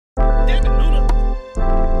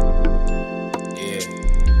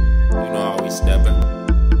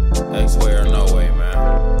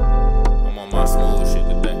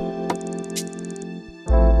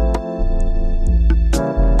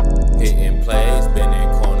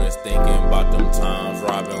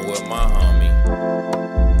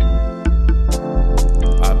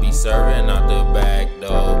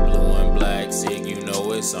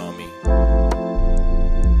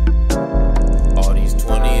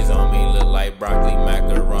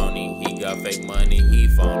out fake money, he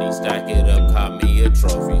phony. Stack it up, caught me a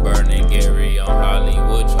trophy. Burning Gary on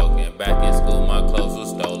Hollywood, choking. Back in school, my clothes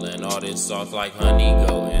were stolen. All this sauce like honey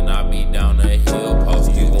go, and I be down the hill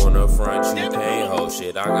post. You wanna front, you can't hold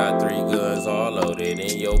shit. I got 3 guns all loaded,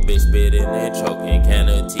 and your bitch spitting and choking.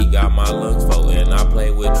 Cannatique got my lungs floating. I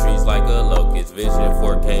play with trees like a locust. Vision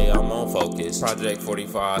 4K, I'm on focus. Project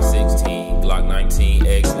 4516, Glock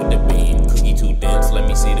 19X with the beam. Cookie too dense, let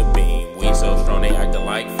me see the beam. We so strong, they acting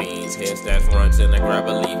like fiends. Head stats runs and I grab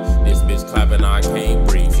a leaf. This bitch clapping, I can't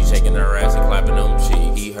breathe. She shaking her ass and clapping them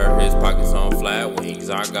cheeks. He hurt his pockets on flat wings.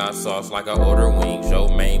 I got sauce like I order wings. Your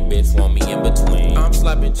main bitch want me in between. I'm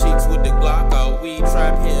slapping cheeks with the Glock out. We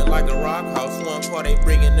trap hitting like a rock house. One part they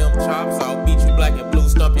bringing them chops out. Beat you black and blue,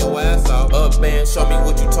 stump your ass out. Up man, show me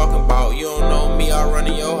what you talking about. You don't know me, I run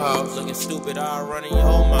in your house. Looking stupid, I run in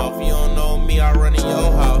your mouth. You don't know me, I run in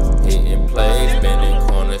your house. Hitting plays, bending